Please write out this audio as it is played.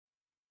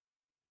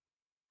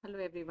Hello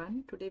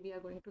everyone, today we are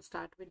going to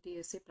start with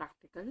DSA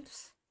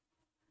practicals.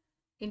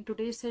 In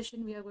today's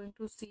session we are going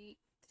to see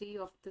three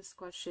of these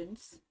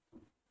questions.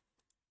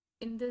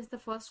 In this, the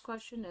first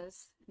question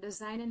is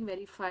design and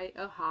verify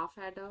a half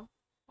adder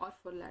or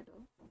full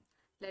adder.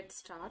 Let's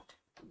start.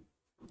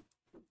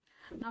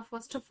 Now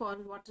first of all,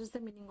 what is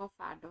the meaning of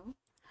adder?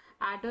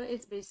 Adder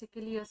is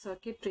basically a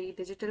circuitry,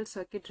 digital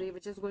circuitry,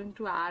 which is going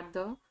to add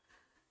the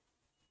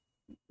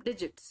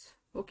digits,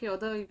 okay,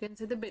 or you can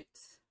say the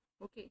bits.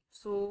 Okay,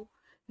 so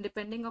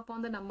depending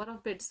upon the number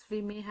of bits, we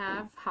may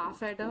have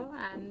half adder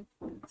and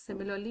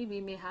similarly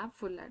we may have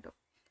full adder.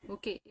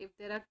 Okay, if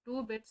there are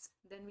 2 bits,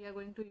 then we are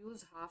going to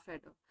use half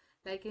adder.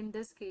 Like in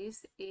this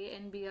case, A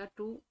and B are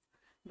 2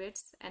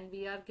 bits and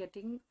we are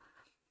getting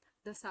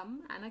the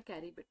sum and a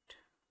carry bit.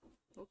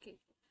 Okay,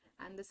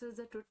 and this is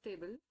the truth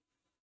table.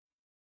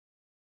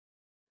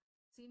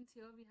 Since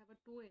here we have a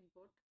 2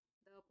 input,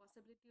 the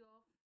possibility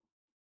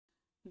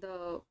of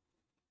the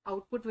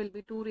output will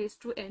be 2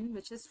 raised to n,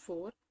 which is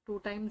 4. 2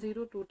 times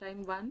 0, 2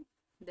 times 1.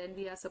 Then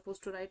we are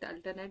supposed to write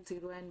alternate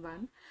 0 and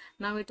 1.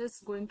 Now it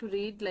is going to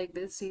read like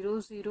this: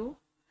 0, 0.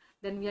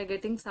 Then we are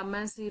getting sum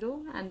as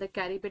 0 and the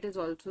carry bit is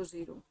also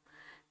 0.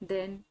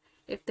 Then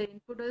if the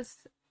input is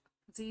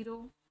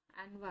 0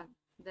 and 1,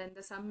 then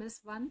the sum is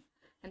 1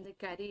 and the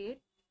carry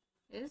it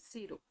is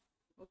 0.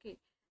 Okay.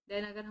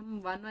 Then अगर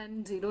हम 1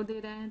 and 0 दे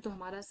रहे हैं तो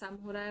हमारा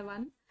sum हो रहा है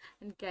 1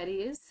 and carry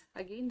is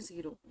again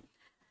 0.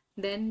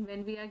 Then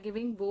when we are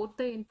giving both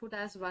the input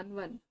as 1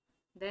 1,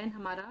 then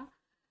हमारा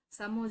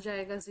sum हो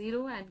जाएगा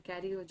 0 and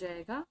carry हो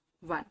जाएगा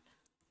 1.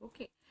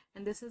 Okay,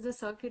 and this is the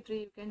circuitry.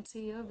 You can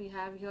see here we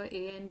have here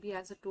A and B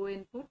as a 2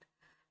 input,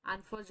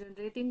 and for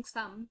generating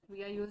sum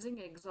we are using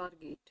XOR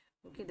gate.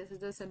 Okay, this is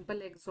the simple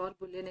XOR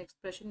Boolean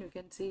expression. You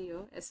can see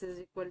here S is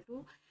equal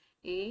to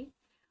A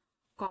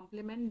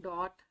complement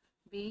dot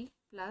B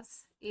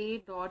plus A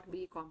dot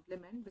B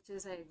complement, which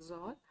is a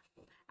XOR.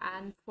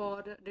 And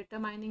for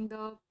determining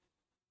the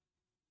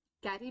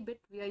carry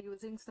bit, we are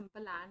using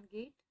simple AND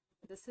gate.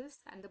 This is,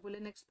 and the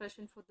Boolean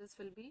expression for this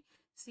will be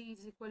C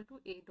is equal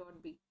to A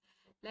dot B.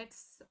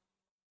 Let's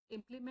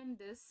implement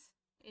this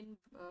in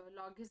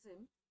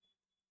Logisim.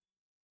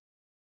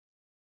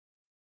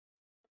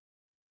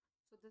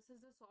 So this is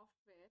the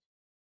software.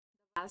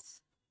 The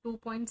class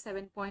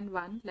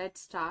 2.7.1.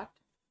 Let's start.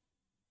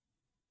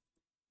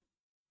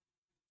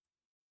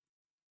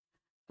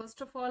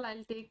 First of all,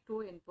 I'll take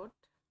 2 input,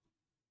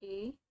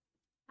 A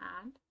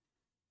and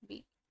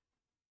B.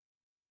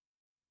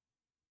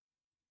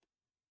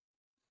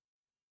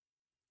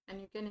 And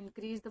you can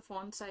increase the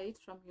font size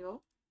from here.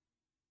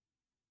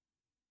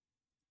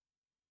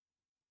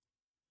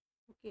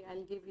 Okay,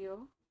 I'll give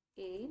you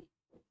A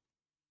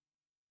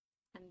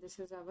and this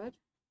is our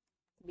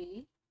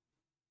B.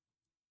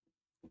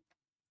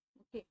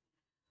 Okay,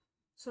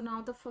 so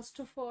now the first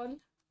of all,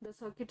 the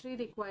circuitry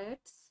required,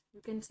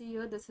 you can see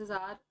here this is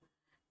our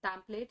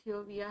template.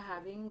 Here we are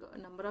having a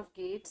number of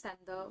gates and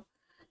the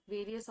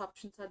various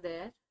options are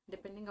there.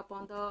 Depending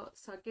upon the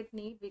circuit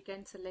need, we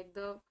can select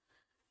the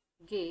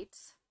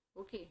gates.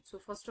 Okay, so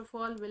first of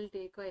all we'll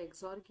take a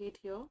XOR gate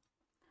here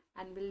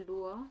and we'll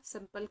do a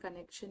simple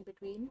connection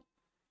between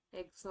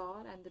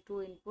XOR and the 2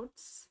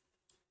 inputs,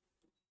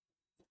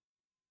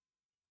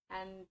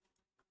 and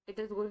it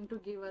is going to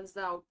give us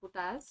the output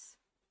as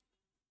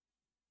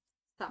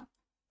sum.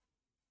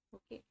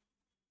 Okay,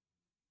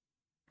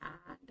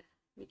 and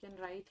we can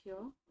write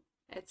here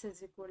S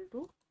is equal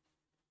to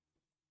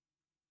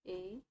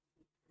A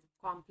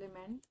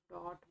complement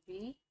dot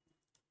B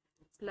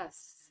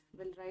plus,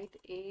 we'll write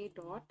A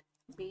dot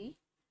B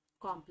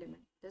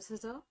complement. This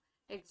is a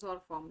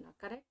XOR formula,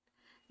 correct?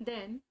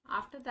 Then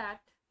after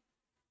that,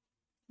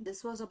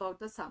 this was about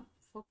the sum.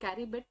 For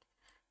carry bit,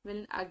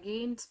 we'll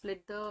again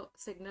split the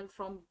signal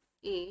from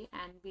A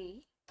and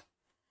B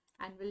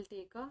and we'll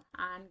take a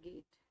AND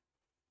gate.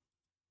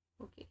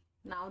 Okay,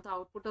 now the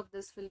output of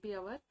this will be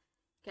our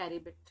carry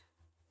bit.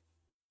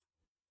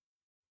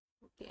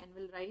 Okay, and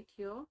we'll write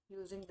here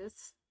using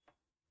this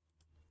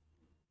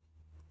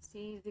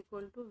C is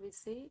equal to, we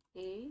say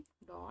A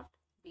dot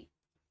B.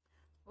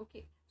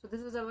 Okay, so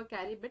this is our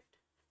carry bit,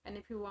 and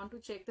if you want to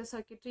check the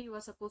circuitry, you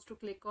are supposed to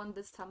click on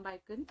this thumb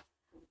icon.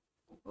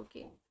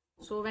 Okay,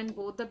 so when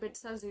both the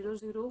bits are 0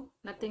 0,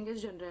 nothing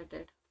is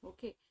generated.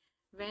 Okay,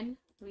 when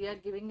we are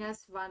giving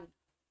as 1,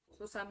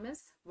 so sum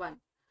is 1.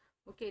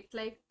 Okay, it's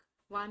like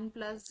 1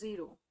 plus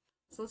 0,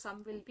 so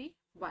sum will be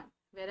 1,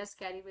 whereas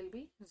carry will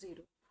be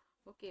 0.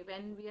 Okay,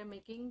 when we are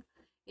making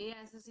A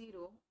as a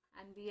 0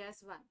 and B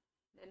as 1,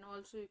 then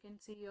also you can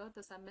see here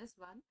the sum is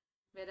 1,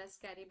 whereas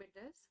carry bit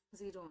is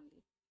 0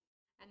 only.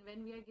 And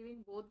when we are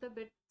giving both the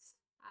bits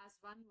as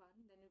 1 1,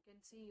 then you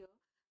can see here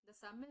the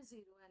sum is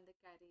 0 and the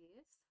carry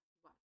is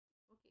 1.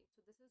 Okay,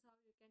 so this is how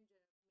you can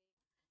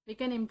we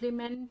can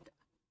implement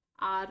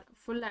our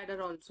full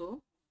adder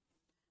also.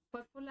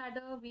 For full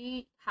adder,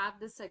 we have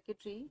this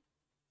circuitry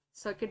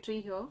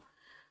here.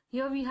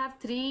 Here we have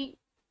 3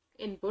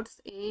 inputs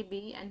A,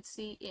 B and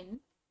C in,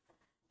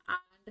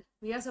 and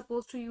we are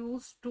supposed to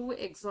use 2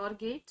 XOR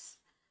gates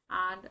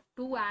and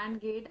 2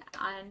 AND gate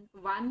and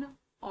 1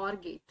 और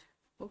gate.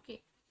 Okay,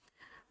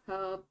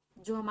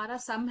 जो हमारा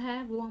सम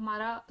है वो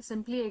हमारा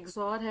simply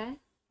XOR है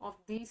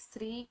of these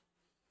 3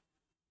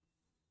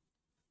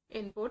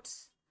 inputs,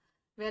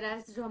 where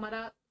as जो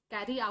हमारा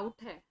carry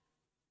out है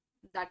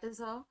that is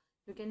a,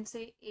 you can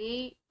say,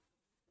 A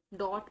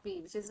dot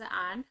B, which is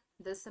and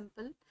this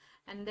simple,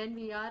 and then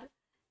we are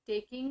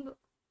taking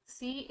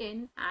C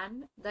in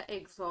and the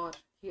XOR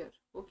here.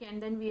 Okay,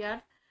 and then we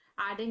are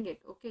adding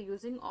it, okay,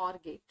 using OR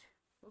gate.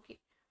 Okay,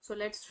 so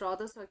let's draw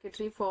the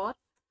circuitry for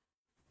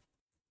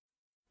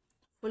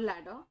full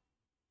ladder.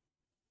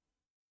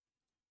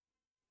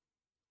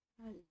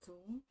 I'll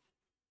zoom.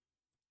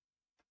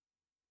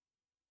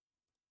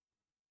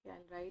 Okay,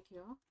 I'll write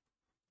here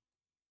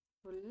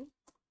full ladder.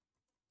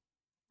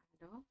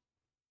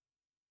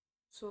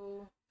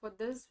 So for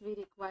this we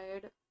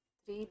required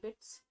 3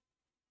 bits.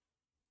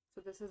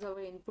 So this is our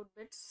input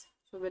bits.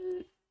 So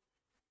we'll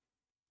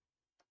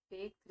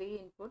take 3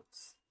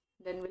 inputs,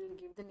 then we'll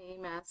give the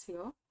name as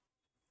here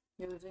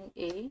using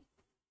A.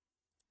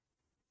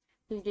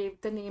 We'll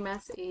give the name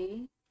as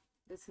A,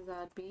 this is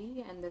our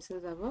B, and this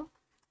is our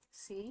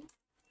C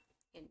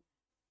in.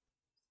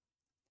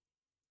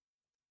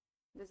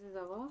 This is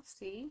our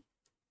C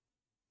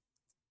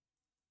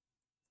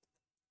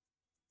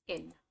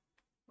in.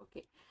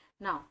 Okay,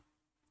 now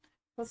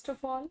first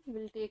of all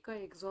we'll take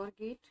a XOR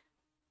gate.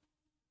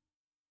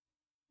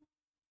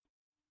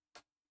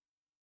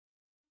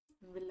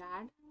 We'll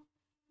add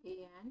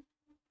A and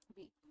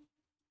B.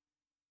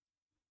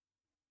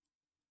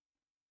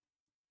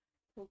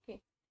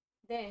 Okay,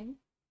 then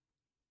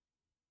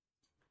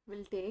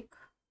we'll take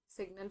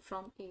signal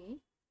from A,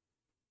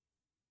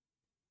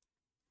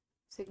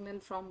 signal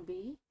from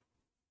B,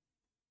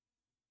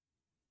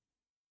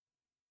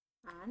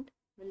 and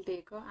we'll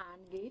take a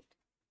AND gate.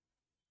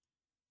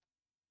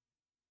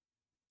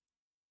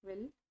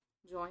 We'll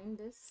join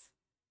this.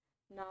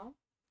 Now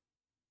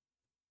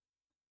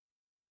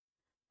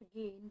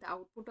again the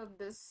output of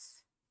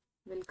this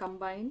will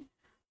combine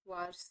to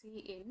our C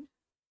in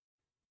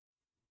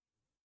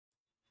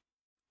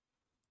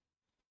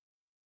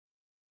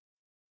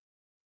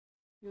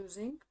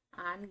using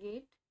AND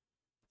gate.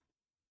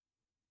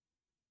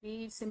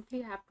 We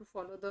simply have to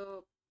follow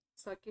the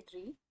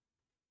circuitry.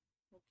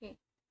 Okay,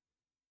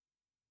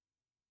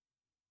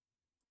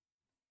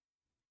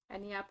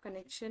 यानी आप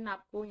connection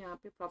आपको यहाँ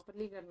पे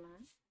properly करना है.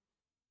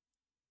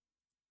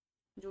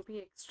 जो भी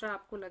extra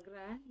आपको लग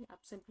रहा है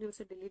आप सिंपली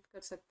उसे डिलीट कर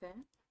सकते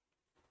हैं.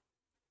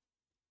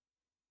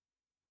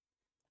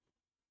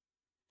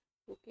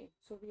 Okay,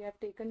 so we have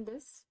taken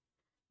this.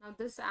 Now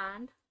this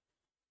AND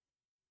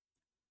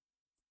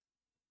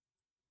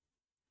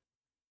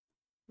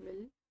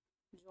will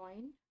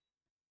join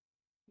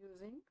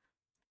using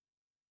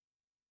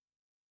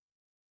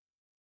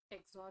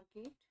XOR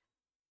gate.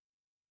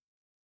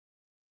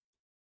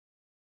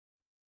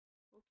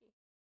 Okay,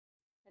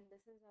 and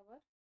this is our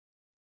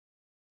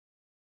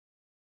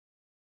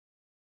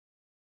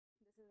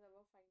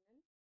final C.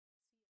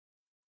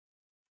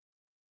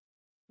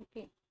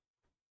 Okay,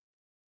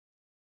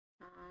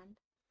 and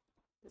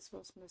this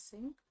was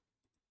missing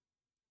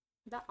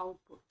the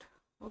output.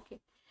 Okay,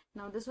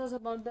 now this was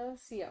about the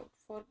C out.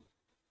 For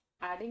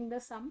adding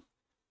the sum,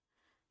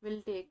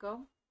 we'll take a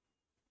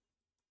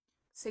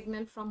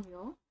signal from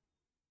here.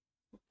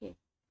 Okay,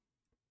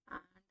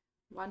 and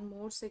one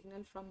more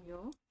signal from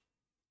here,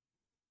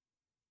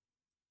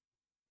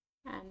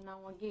 and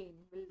now again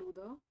we'll do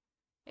the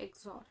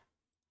XOR.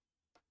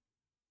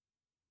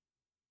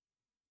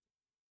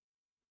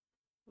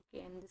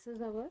 Okay, and this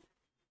is our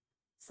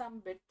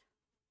sum bit.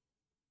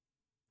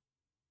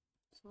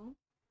 So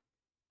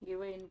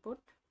give a input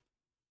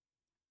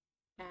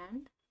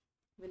and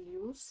we'll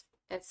use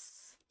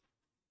S.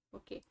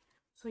 Okay,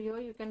 so here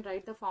you can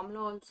write the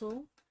formula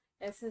also.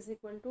 S is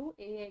equal to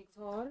A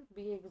XOR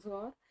B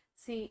XOR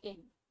C in.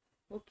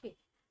 Okay,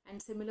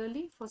 and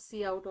similarly for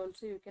C out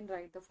also you can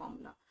write the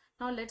formula.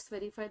 Now let's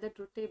verify the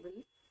truth table.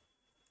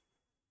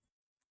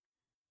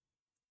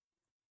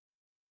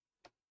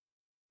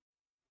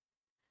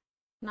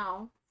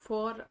 Now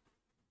for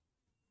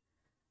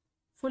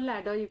full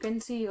ladder you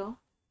can see here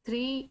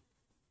 3.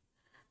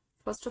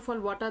 First of all,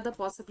 what are the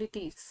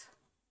possibilities?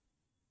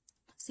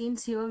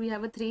 Since here we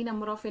have a 3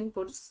 number of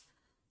inputs,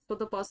 so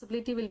the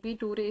possibility will be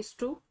 2 raised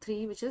to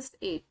 3, which is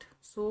 8.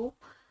 So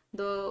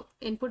the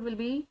input will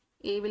be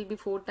A will be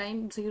 4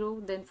 times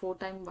 0, then 4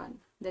 times 1,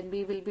 then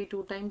B will be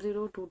 2 times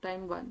 0, 2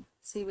 times 1,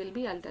 C will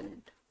be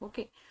alternate.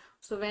 Okay,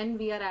 so when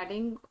we are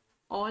adding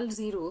all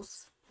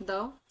zeros,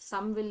 the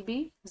sum will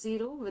be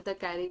 0 with the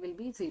carry will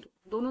be 0.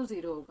 दोनों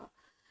 0 होगा.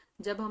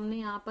 जब हमने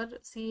यहाँ पर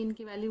C in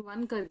की value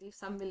 1 कर दी,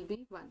 sum will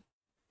be 1.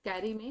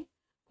 Carry में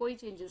कोई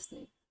चेंजेस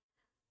नहीं.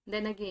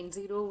 Then again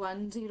 0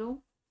 1 0,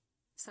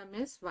 sum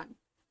is 1.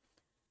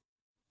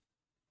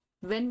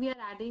 When we are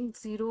adding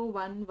 0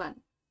 1 1,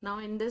 now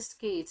in this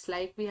case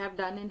like we have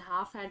done in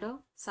half adder,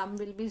 sum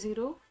will be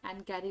 0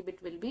 and carry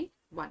bit will be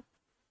 1.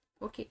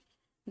 Okay,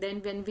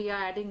 then when we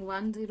are adding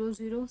 1 0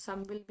 0,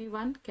 sum will be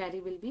 1, carry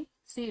will be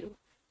 0.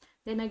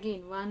 Then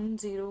again 1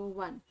 0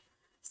 1,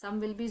 sum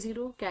will be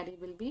 0, carry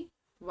will be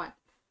 1.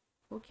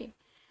 Okay.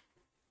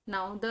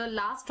 Now the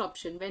last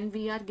option, when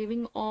we are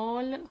giving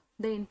all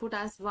the input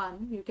as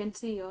 1, you can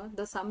see here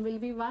the sum will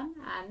be 1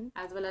 and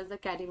as well as the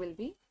carry will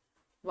be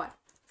 1.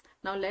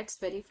 Now let's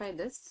verify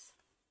this.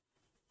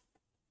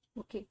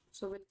 Okay,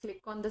 so we'll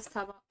click on this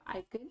thumb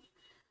icon.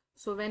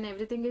 So when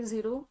everything is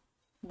 0,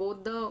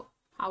 both the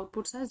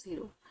outputs are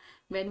 0.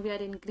 When we are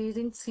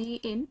increasing C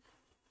in,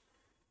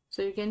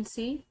 so you can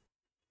see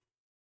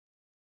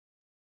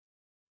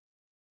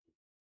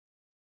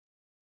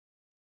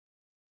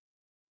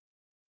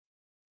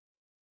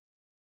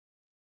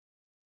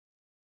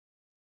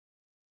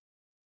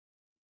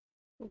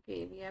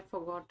okay, we have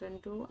forgotten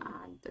to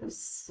add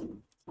this.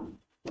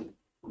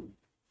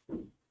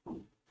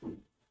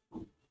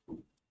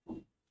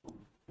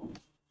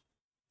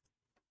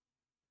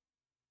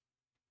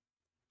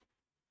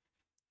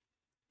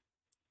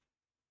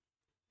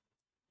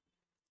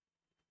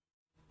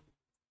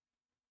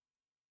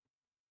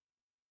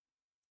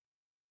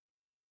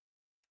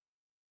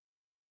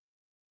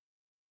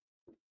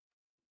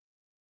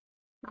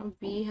 Now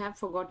we have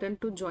forgotten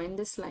to join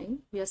this line.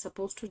 We are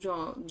supposed to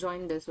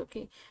join this,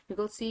 okay?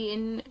 Because C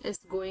in is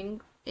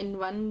going in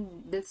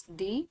one this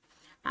D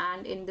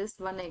and in this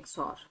one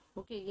XOR.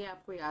 Okay, ये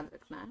आपको याद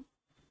रखना है.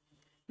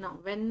 Now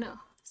when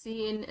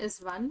C in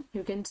is 1,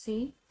 you can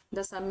see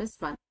the sum is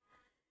 1.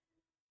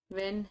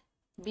 When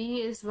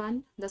B is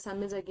 1, the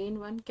sum is again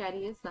 1,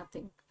 carry is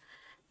nothing.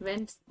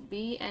 When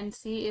B and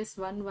C is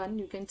 1, 1,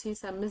 you can see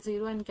sum is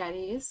 0 and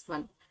carry is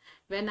 1.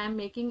 When I'm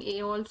making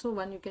A also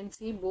 1, you can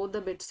see both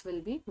the bits will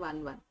be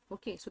 1, 1.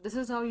 Okay, so this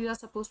is how you are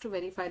supposed to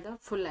verify the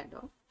full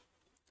adder.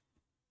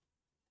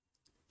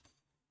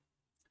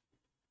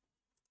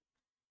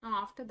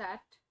 Now after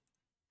that,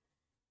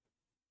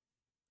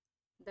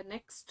 the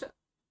next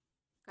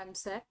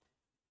concept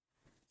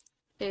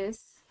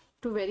is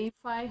to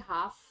verify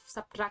half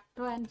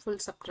subtractor and full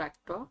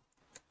subtractor.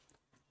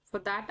 For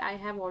that I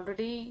have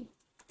already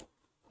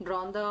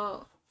drawn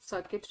the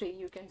circuitry,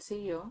 you can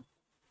see here.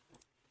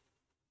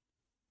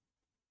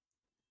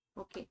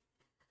 Okay,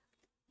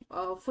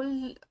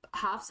 full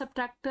half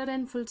subtractor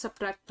and full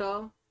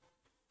subtractor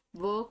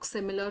work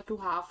similar to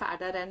half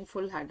adder and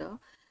full adder.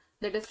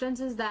 The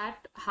difference is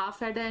that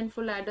half adder and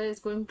full adder is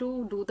going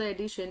to do the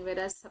addition,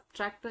 whereas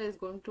subtractor is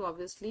going to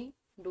obviously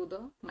do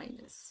the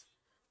minus.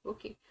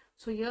 Okay,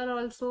 so here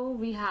also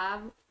we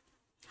have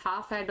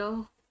half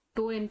adder,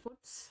 2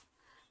 inputs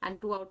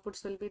and 2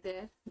 outputs will be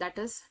there, that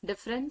is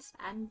difference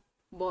and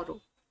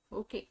borrow.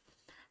 Okay,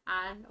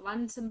 and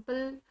one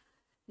simple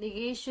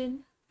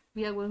negation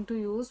we are going to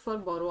use for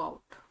borrow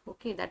out.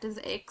 Okay, that is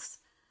x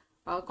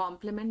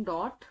complement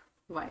dot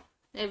y.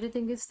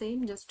 Everything is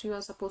same, just you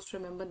are supposed to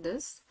remember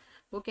this.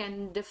 Okay,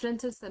 and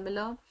difference is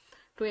similar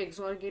to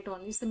XOR gate,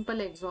 only simple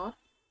XOR.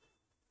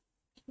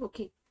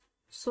 Okay,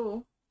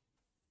 so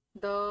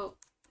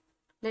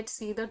let's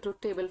see the truth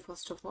table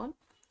first of all.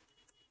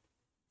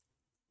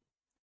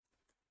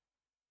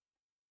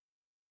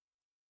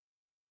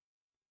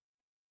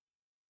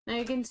 Now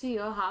you can see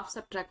here half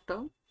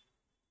subtractor,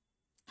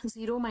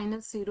 0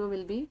 minus 0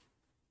 will be,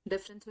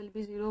 difference will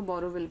be 0,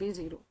 borrow will be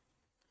 0.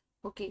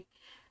 Okay,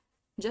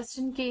 just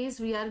in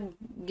case we are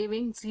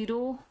giving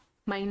 0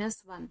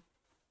 minus 1,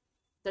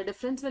 the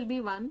difference will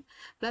be 1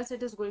 plus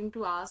it is going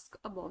to ask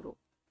a borrow.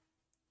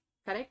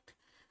 Correct,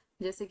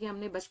 जैसे कि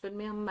हमने बचपन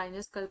में हम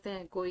minus करते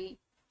हैं कोई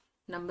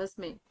numbers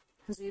में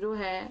 0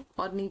 है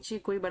और नीचे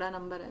कोई बड़ा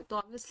नंबर है तो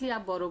ऑब्वियसली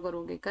आप बोरो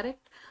करोगे.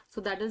 Correct,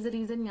 so that is the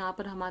reason यहाँ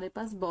पर हमारे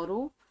पास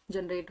बोरो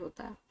जनरेट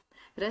होता है.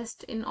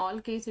 Rest in all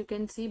case you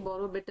can see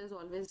borrow bit is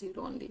always 0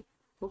 only.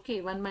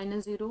 Okay, 1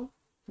 minus 0,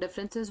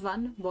 difference is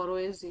 1, borrow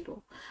is 0.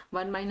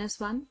 1 minus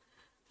 1,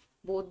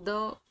 both the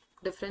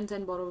difference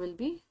and borrow will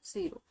be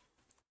 0.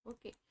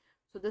 Okay,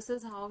 so this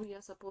is how we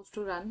are supposed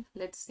to run.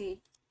 Let's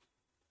see.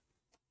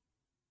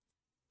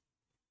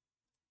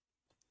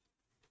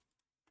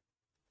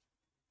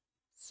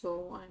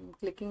 So I'm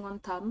clicking on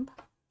thumb.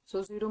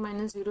 So 0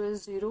 minus 0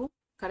 is 0,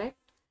 correct?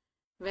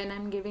 When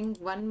I'm giving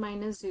 1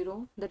 minus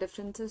 0, the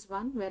difference is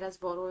 1, whereas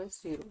borrow is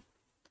 0.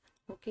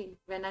 Okay,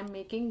 when I'm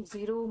making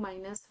 0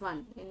 minus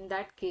 1, in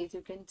that case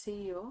you can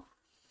see here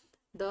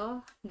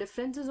the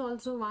difference is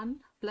also 1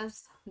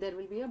 plus there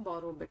will be a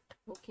borrow bit.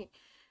 Okay,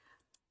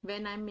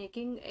 when I'm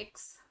making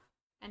x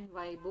and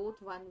y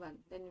both 1 1,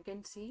 then you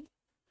can see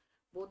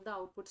both the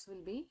outputs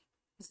will be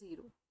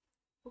 0.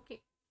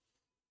 Okay,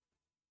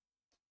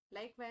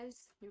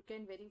 likewise you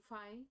can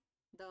verify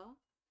the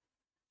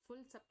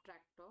full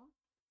subtractor.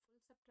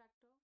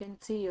 You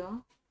can see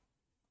here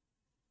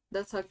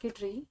the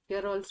circuitry.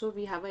 Here also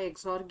we have a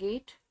XOR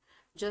gate,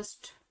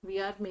 just we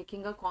are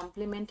making a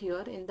complement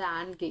here in the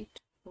AND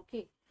gate.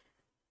 Okay,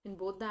 in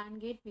both the AND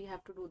gate we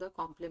have to do the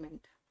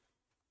complement.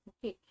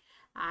 Okay,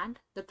 and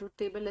the truth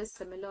table is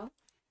similar.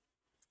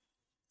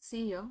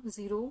 See here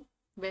 0,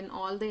 when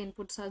all the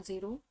inputs are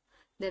 0,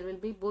 there will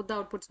be both the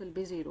outputs will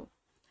be 0.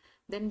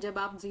 Then जब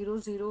आप 0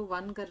 0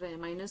 1 कर रहे हैं,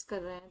 minus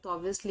कर रहे हैं, तो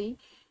obviously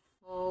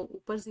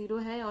ऊपर 0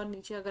 है और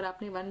नीचे अगर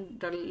आपने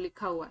 1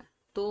 लिखा हुआ है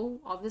तो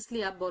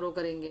ऑब्वियसली आप बोरो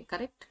करेंगे.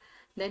 Correct,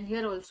 then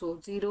here also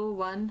 0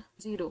 1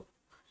 0,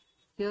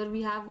 here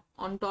we have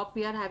on top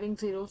we are having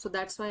 0, so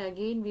that's why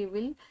again we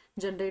will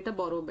generate a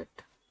borrow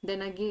bit.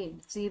 Then again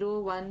 0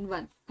 1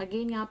 1,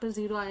 again यहाँ पर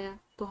 0 आया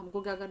तो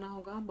हमको क्या करना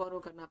होगा,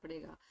 borrow करना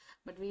पड़ेगा,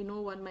 but we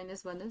know 1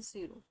 minus 1 is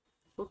 0.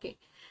 Okay,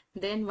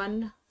 then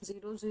 1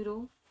 0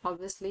 0,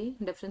 obviously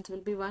difference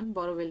will be 1,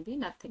 borrow will be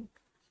nothing.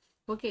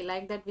 Okay,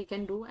 like that we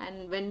can do,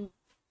 and when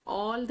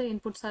all the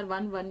inputs are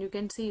 1 1, you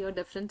can see your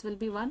difference will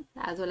be 1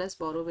 as well as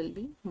borrow will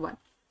be 1.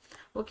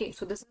 Okay,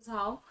 so this is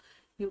how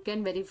you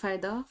can verify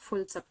the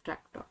full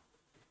subtractor.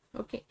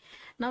 Okay,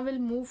 now we'll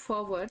move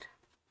forward.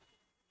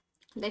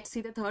 Let's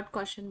see the third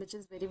question, which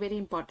is very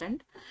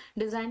important.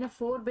 Design a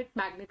 4-bit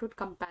magnitude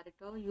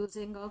comparator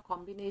using a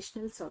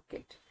combinational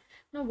circuit.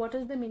 Now what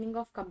is the meaning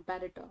of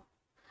comparator?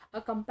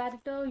 A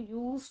comparator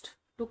used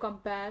to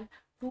compare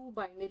two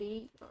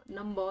binary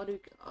number,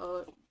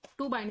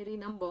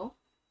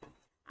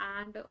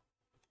 and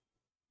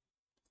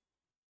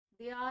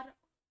they are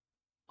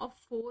of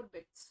 4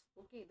 bits.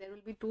 Okay, there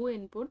will be 2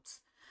 inputs,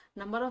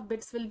 number of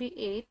bits will be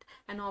 8,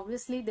 and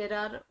obviously there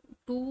are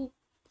 2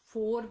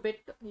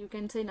 4-bit, you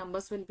can say,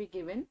 numbers will be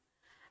given,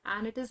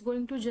 and it is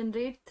going to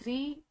generate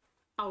 3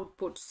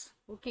 outputs.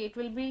 Okay, it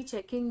will be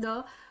checking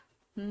the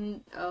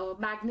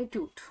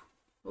magnitude,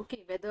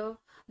 okay, whether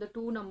the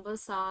 2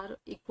 numbers are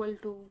equal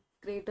to,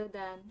 greater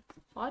than,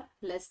 or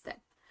less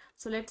than.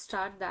 So let's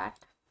start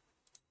that.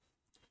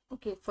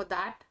 Okay, for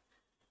that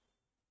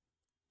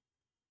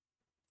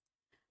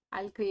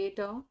I'll create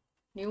a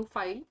new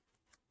file.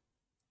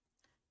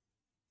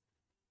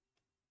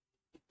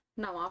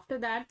 Now after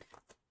that,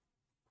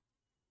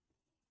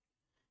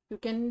 you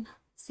can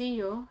see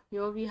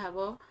here we have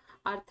a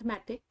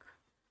arithmetic.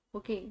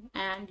 Okay,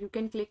 and you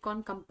can click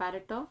on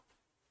comparator.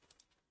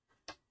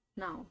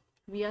 Now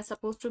we are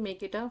supposed to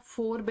make it a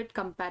 4-bit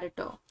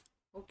comparator.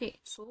 Okay,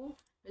 so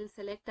we'll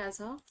select as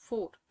a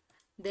 4,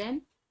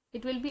 then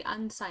it will be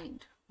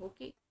unsigned.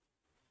 Okay,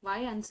 why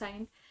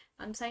unsigned?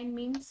 Unsigned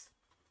means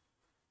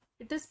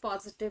it is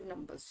positive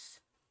numbers.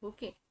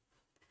 Okay,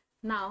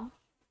 now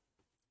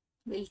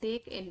we'll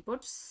take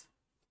inputs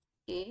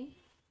A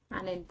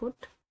and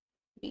input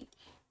B.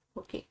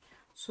 Okay,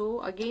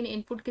 so again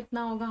input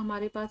कितना होगा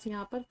हमारे पास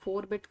यहाँ पर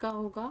 4-bit का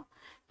होगा,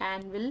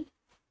 and we'll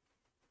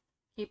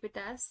keep it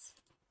as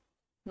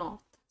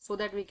north so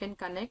that we can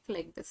connect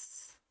like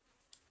this.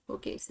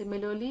 Okay,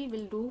 similarly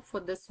we'll do for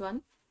this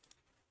one,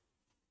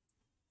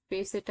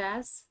 place it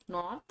as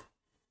north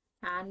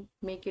and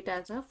make it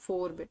as a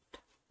 4-bit.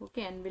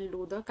 Okay, and we'll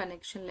do the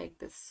connection like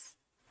this.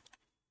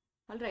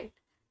 All right,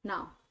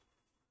 now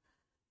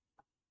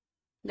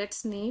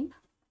let's name.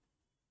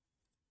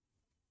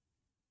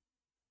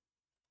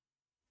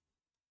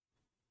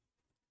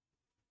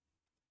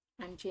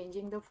 I'm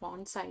changing the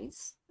font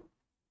size.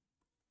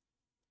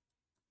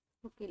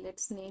 Okay,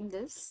 let's name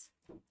this.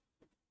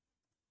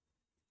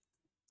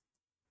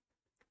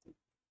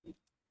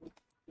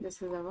 This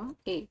is our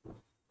A.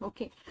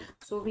 Okay,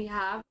 so we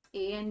have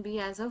A and B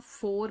as a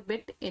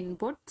 4-bit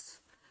inputs,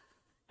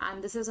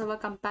 and this is our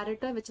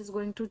comparator, which is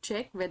going to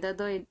check whether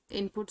the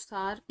inputs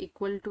are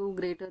equal to,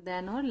 greater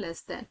than, or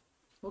less than.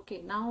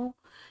 Okay, now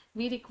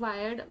we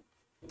required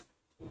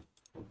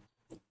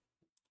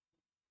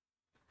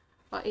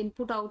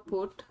input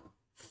output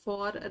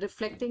for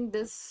reflecting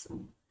this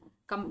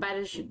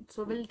comparison.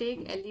 So we'll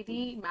take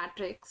LED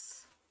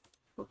matrix.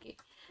 Okay,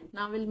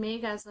 now we'll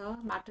make as a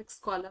matrix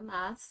column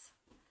as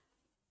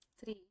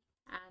 3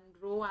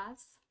 and row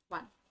as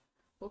 1.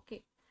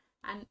 Okay,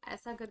 and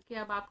ऐसा करके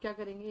अब आप क्या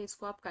करेंगे,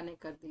 इसको आप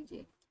connect कर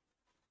दीजिए.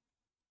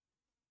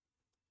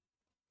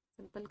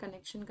 सिंपल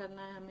कनेक्शन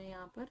करना है हमें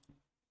यहाँ पर.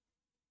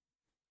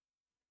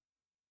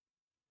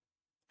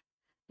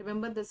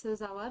 Remember this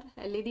is our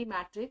LED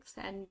matrix,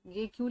 and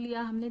ये क्यों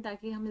लिया हमने,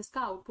 ताकि हम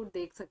इसका आउटपुट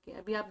देख सके.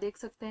 अभी आप देख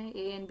सकते हैं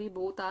A and B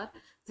both are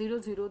 0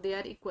 0, they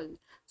are equal,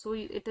 so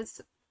it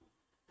is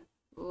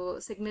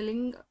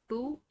signalling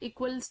two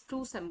equals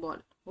to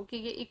symbol. Okay,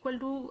 ये इक्वल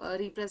टू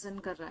रिप्रेजेंट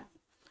कर रहा है.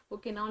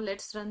 Okay, now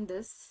let's run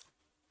this.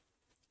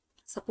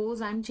 Suppose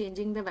I'm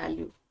changing the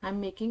value.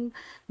 I'm making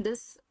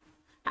this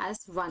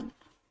as 1.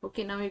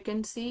 Okay, now you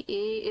can see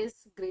A is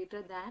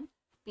greater than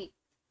B.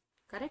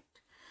 Correct?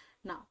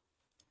 Now,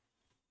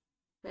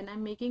 when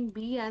I'm making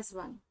B as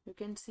 1, you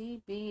can see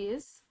B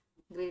is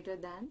greater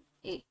than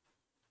A.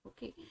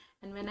 Okay,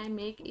 and when I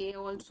make A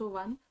also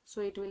 1,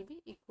 so it will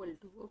be equal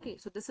to. Okay,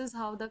 so this is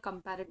how the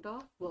comparator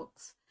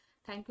works.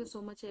 Thank you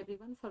so much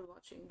everyone for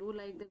watching. Do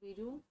like the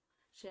video,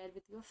 share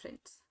with your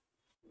friends.